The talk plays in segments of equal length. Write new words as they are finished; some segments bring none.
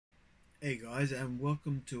Hey guys, and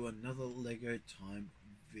welcome to another Lego Time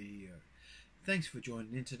video. Thanks for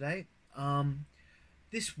joining in today.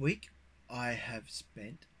 This week I have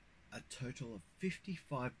spent a total of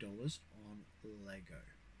 $55 on Lego.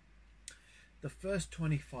 The first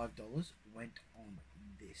 $25 went on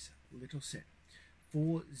this little set,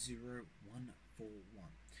 40141.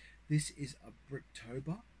 This is a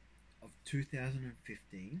Bricktober of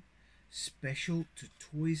 2015, special to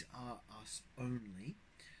Toys R Us only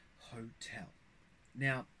hotel.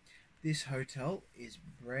 Now, this hotel is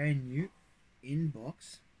brand new in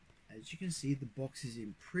box. As you can see, the box is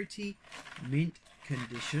in pretty mint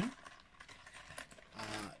condition.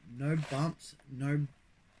 No bumps,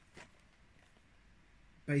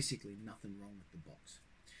 basically nothing wrong with the box.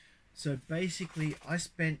 So basically, I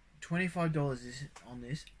spent $25 on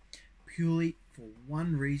this purely for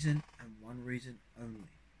one reason and one reason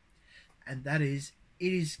only, and that is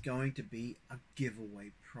it is going to be a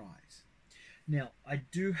giveaway prize. Now, I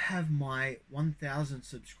do have my 1000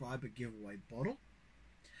 subscriber giveaway bottle,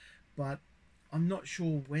 but I'm not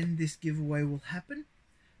sure when this giveaway will happen.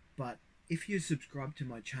 But if you subscribe to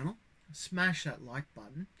my channel, smash that like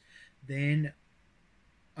button, then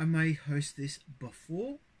I may host this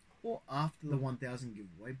before or after the 1000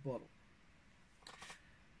 giveaway bottle.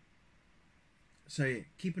 So yeah,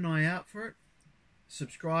 keep an eye out for it,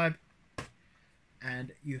 subscribe,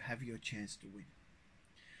 and you have your chance to win.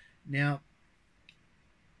 Now,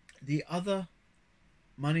 the other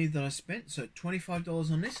money that I spent, so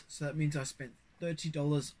 $25 on this, so that means I spent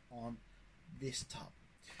 $30 on this tub.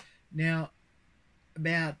 Now,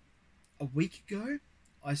 about a week ago,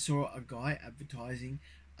 I saw a guy advertising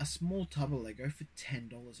a small tub of Lego for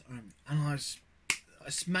 $10 only, and I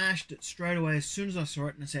smashed it straight away as soon as I saw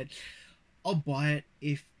it, and I said, I'll buy it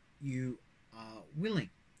if you are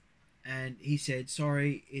willing. And he said,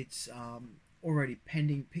 sorry, it's already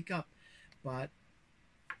pending pickup, but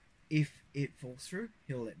if it falls through,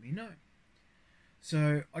 he'll let me know.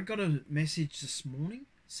 So I got a message this morning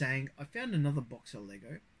saying I found another box of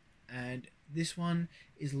Lego, and this one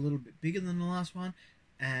is a little bit bigger than the last one,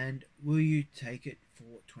 and will you take it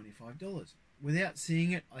for $25? Without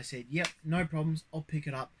seeing it, I said, yep, no problems, I'll pick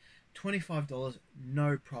it up. $25,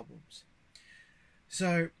 no problems.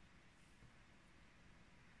 So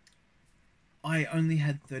I only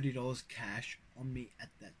had $30 cash on me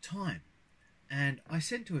at that time, and I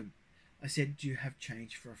said to him, I said, do you have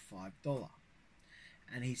change for a $5?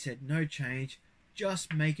 And he said, no change,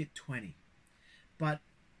 just make it 20. But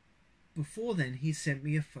before then, he sent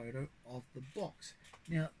me a photo of the box.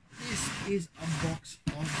 Now, this is a box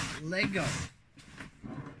of Lego,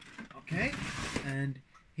 okay? And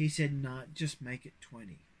he said, nah, just make it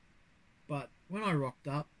 20. But when I rocked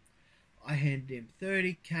up, I handed him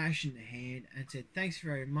 30 cash in the hand and said, thanks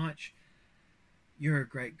very much, you're a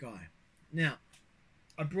great guy. Now,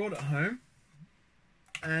 I brought it home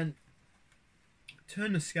and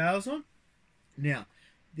turned the scales on. Now,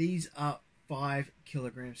 these are 5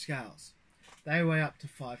 kilogram scales. They weigh up to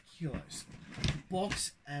 5 kilos.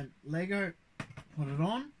 Box and Lego, put it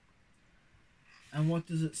on. And what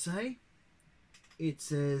does it say? It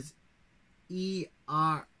says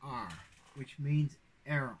ERR, which means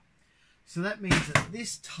error. So that means that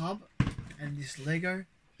this tub and this Lego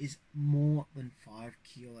is more than 5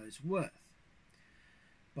 kilos worth.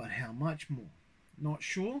 But how much more? Not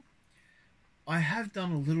sure. I have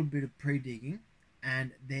done a little bit of pre-digging,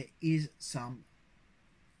 and there is some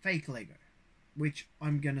fake Lego, which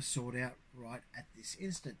I'm going to sort out right at this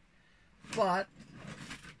instant. But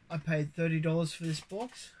I paid $30 for this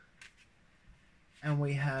box, and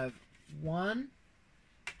we have one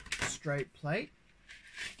straight plate,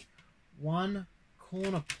 one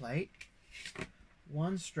corner plate,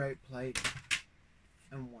 one straight plate,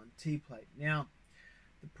 and one T-plate. Now,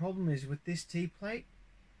 the problem is with this T-plate,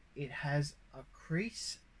 it has a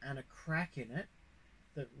crease and a crack in it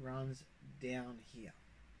that runs down here.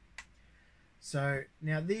 So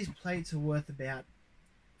now these plates are worth about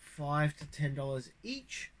 $5 to $10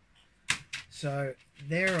 each. So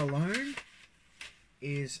there alone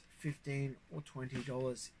is $15 or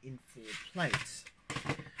 $20 in 4 plates.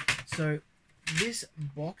 So this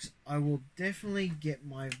box, I will definitely get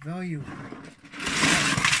my value on.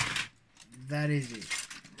 That is it.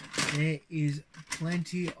 There is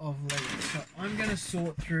plenty of Lego. So I'm going to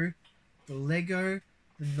sort through the Lego,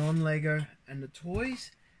 the non-Lego, and the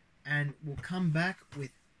toys, and we'll come back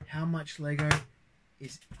with how much Lego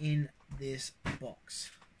is in this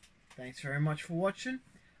box. Thanks very much for watching.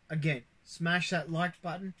 Again, smash that like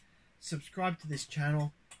button, subscribe to this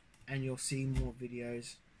channel, and you'll see more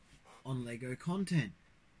videos on Lego content.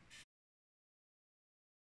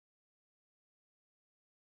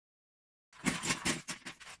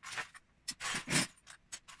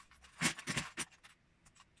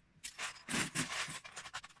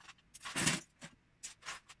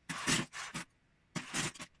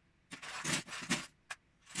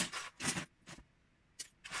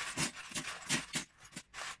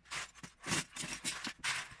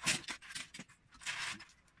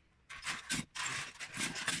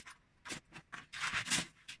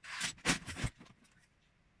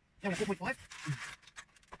 4.5.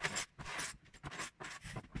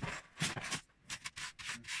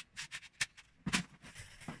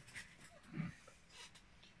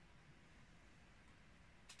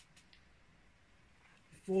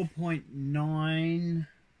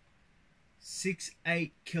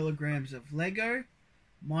 4.968 kilograms of Lego,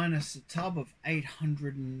 minus a tub of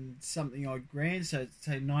 800 and something odd grams, so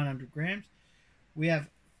say 900 grams. We have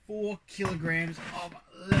 4 kilograms of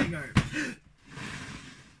Lego.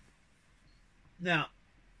 Now,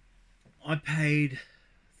 I paid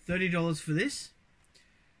 $30 for this.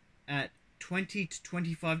 At $20 to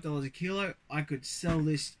 $25 a kilo, I could sell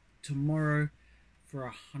this tomorrow for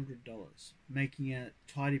 $100, making a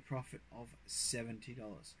tidy profit of $70.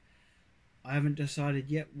 I haven't decided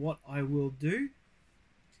yet what I will do,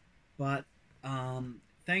 but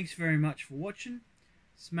thanks very much for watching.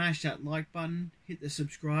 Smash that like button, hit the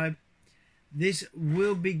subscribe. This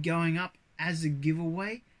will be going up as a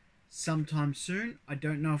giveaway sometime soon. I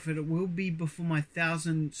don't know if it will be before my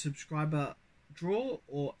 1,000 subscriber draw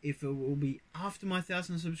or if it will be after my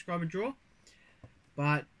 1,000 subscriber draw,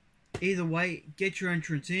 but either way, get your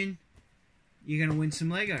entrance in. You're going to win some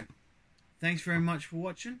Lego. Thanks very much for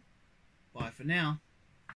watching. Bye for now.